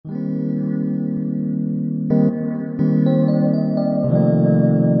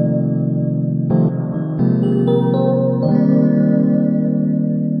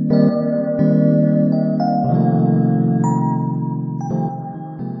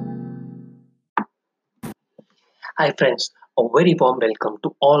Hi, friends. A very warm welcome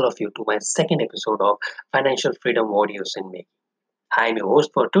to all of you to my second episode of Financial Freedom Audios in Me. I'm your host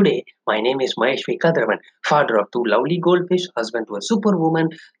for today. My name is Mahesh V. Kadravan, father of two lovely goldfish, husband to a superwoman,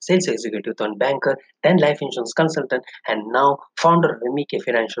 sales executive turned banker, then life insurance consultant, and now founder of MK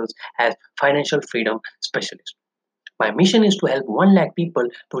Financials as Financial Freedom Specialist. My mission is to help 1 lakh people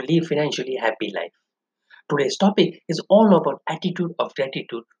to live financially happy life. Today's topic is all about attitude of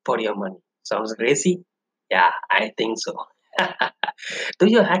gratitude for your money. Sounds crazy? Yeah, I think so. Do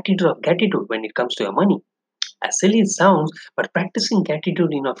your attitude of gratitude when it comes to your money? As silly it sounds, but practicing gratitude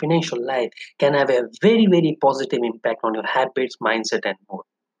in your financial life can have a very positive impact on your habits, mindset, and mood.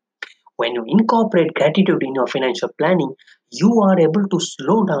 When you incorporate gratitude in your financial planning, you are able to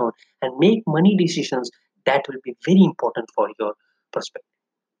slow down and make money decisions that will be very important for your perspective.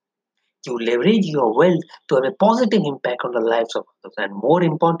 You leverage your wealth to have a positive impact on the lives of others, and more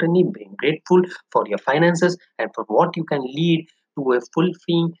importantly, being grateful for your finances and for what you can lead to a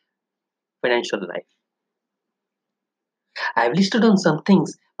fulfilling financial life. I've listed on some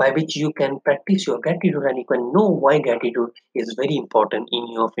things by which you can practice your gratitude and you can know why gratitude is very important in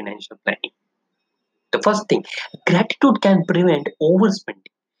your financial planning. The first thing, gratitude can prevent overspending.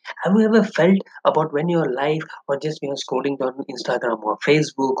 Have you ever felt about when your life or just when you're scrolling down Instagram or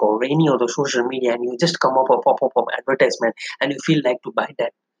Facebook or any other social media and you just come up a pop-up of advertisement and you feel like to buy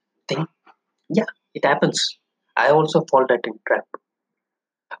that thing? Yeah, it happens. I also fall that in trap.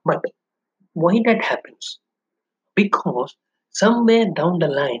 But why that happens? Because somewhere down the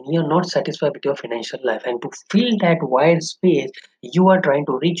line you're not satisfied with your financial life, and to fill that wide space you are trying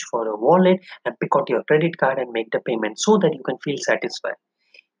to reach for a wallet and pick out your credit card and make the payment so that you can feel satisfied.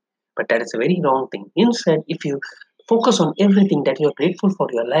 But that is a very wrong thing. Instead, if you focus on everything that you're grateful for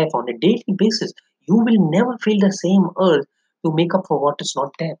your life on a daily basis, you will never feel the same urge to make up for what is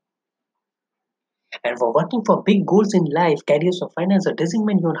not there. And for working for big goals in life, careers or finance, it doesn't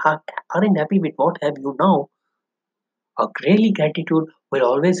mean you aren't happy with what have you now. A daily gratitude will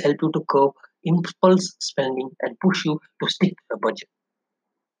always help you to curb impulse spending and push you to stick to a budget.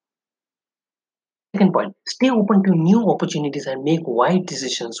 Second point, stay open to new opportunities and make wise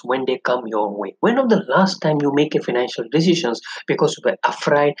decisions when they come your way. When was the last time you make a financial decisions because you were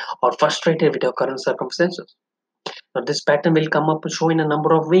afraid or frustrated with your current circumstances? Now, this pattern will come up show in a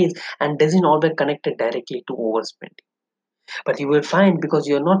number of ways and doesn't always connect it directly to overspending. But you will find because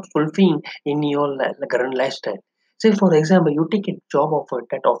you're not fulfilling in your current lifestyle. Say, for example, you take a job offer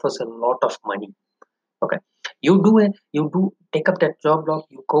that offers a lot of money. Okay, you do take up that job block,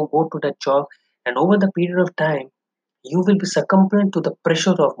 you go to that job, and over the period of time you will be succumbing to the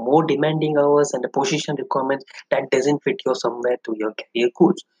pressure of more demanding hours and the position requirements that doesn't fit your somewhere to your career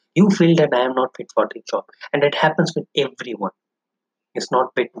goals. You feel that I am not fit for the job, and that happens with everyone. It's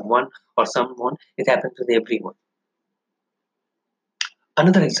not with one or someone, it happens with everyone.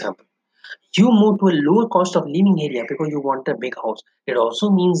 Another example, you move to a lower cost of living area because you want a big house. It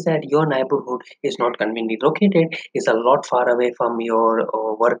also means that your neighborhood is not conveniently located, is a lot far away from your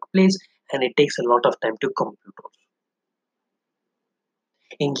workplace, and it takes a lot of time to compute.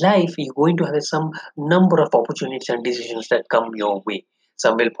 In life, you're going to have some number of opportunities and decisions that come your way.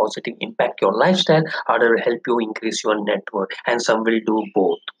 Some will positively impact your lifestyle, other will help you increase your net worth, and some will do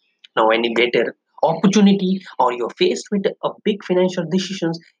both. Now, when you get an opportunity or you're faced with a big financial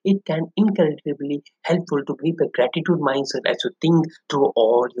decisions, it can incredibly helpful to keep a gratitude mindset as you think through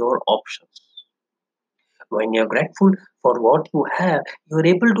all your options. When you're grateful for what you have, you're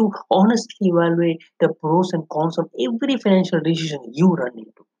able to honestly evaluate the pros and cons of every financial decision you run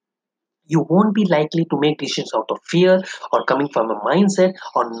into. You won't be likely to make decisions out of fear or coming from a mindset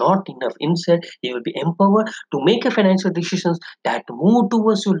or not enough insight. You will be empowered to make a financial decisions that move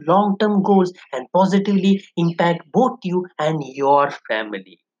towards your long-term goals and positively impact both you and your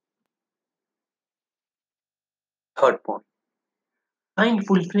family. Third point, find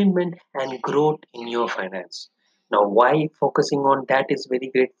fulfillment and growth in your finance. Now, why focusing on that is very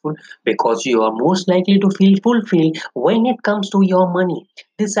grateful? Because you are most likely to feel fulfilled when it comes to your money.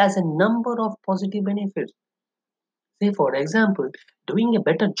 This has a number of positive benefits. Say, for example, doing a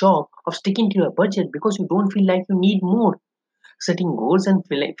better job of sticking to your budget because you don't feel like you need more. Setting goals and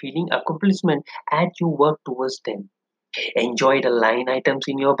feeling accomplishment as you work towards them. Enjoy the line items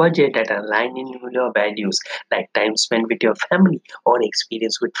in your budget that align in with your values, like time spent with your family or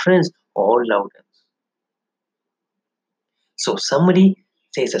experience with friends or loved ones. So, summary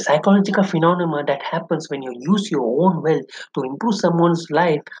says a psychological phenomenon that happens when you use your own wealth to improve someone's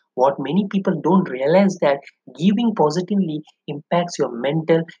life. What many people don't realize that giving positively impacts your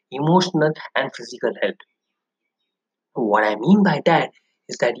mental, emotional, and physical health. What I mean by that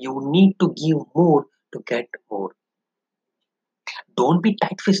is that you need to give more to get more. Don't be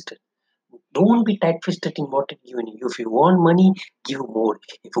tight fisted. Don't be tight fisted in what it given you. If you want money, give more.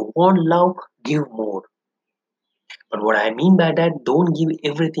 If you want love, give more. But what I mean by that, don't give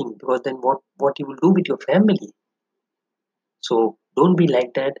everything, because then what you will do with your family. So don't be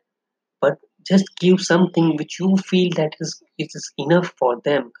like that, but just give something which you feel that is it is enough for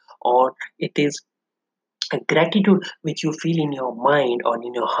them, or it is a gratitude which you feel in your mind or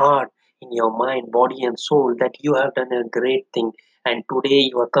in your heart, in your mind, body, and soul, that you have done a great thing, and today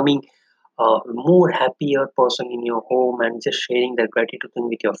you are coming a more happier person in your home, and just sharing that gratitude thing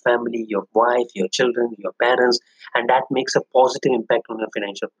with your family, your wife, your children, your parents, and that makes a positive impact on your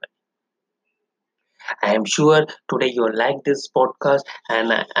financial plan. I am sure today you will like this podcast,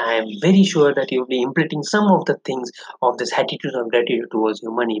 and I am very sure that you will be implementing some of the things of this attitude of gratitude towards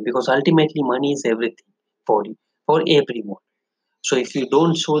your money, because ultimately money is everything for you, for everyone. So if you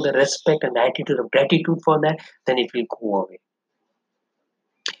don't show the respect and the attitude of gratitude for that, then it will go away.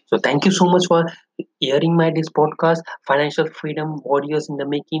 So thank you so much for hearing my this podcast, Financial Freedom Warriors in the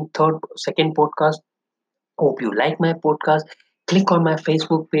Making, second podcast. Hope you like my podcast. Click on my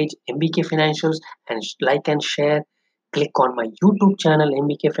Facebook page, MBK Financials, and like and share. Click on my YouTube channel,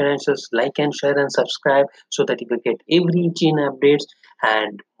 MBK Financials, like and share and subscribe, so that you will get every chain updates,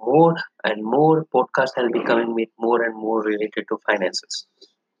 and more podcasts I'll be coming with more and more related to finances.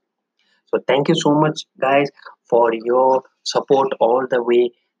 So thank you so much, guys, for your support all the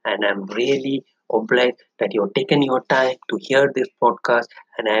way, and I'm really obliged that you've taken your time to hear this podcast,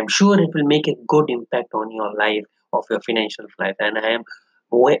 and I am sure it will make a good impact on your life, of your financial life, and I am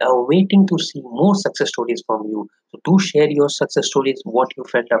waiting to see more success stories from you. So do share your success stories, what you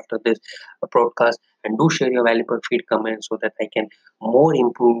felt after this broadcast, and do share your valuable feed comments, so that I can more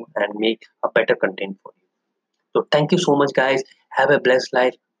improve and make a better content for you. So thank you so much, guys. Have a blessed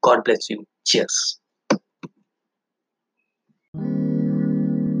life. God bless you. Cheers.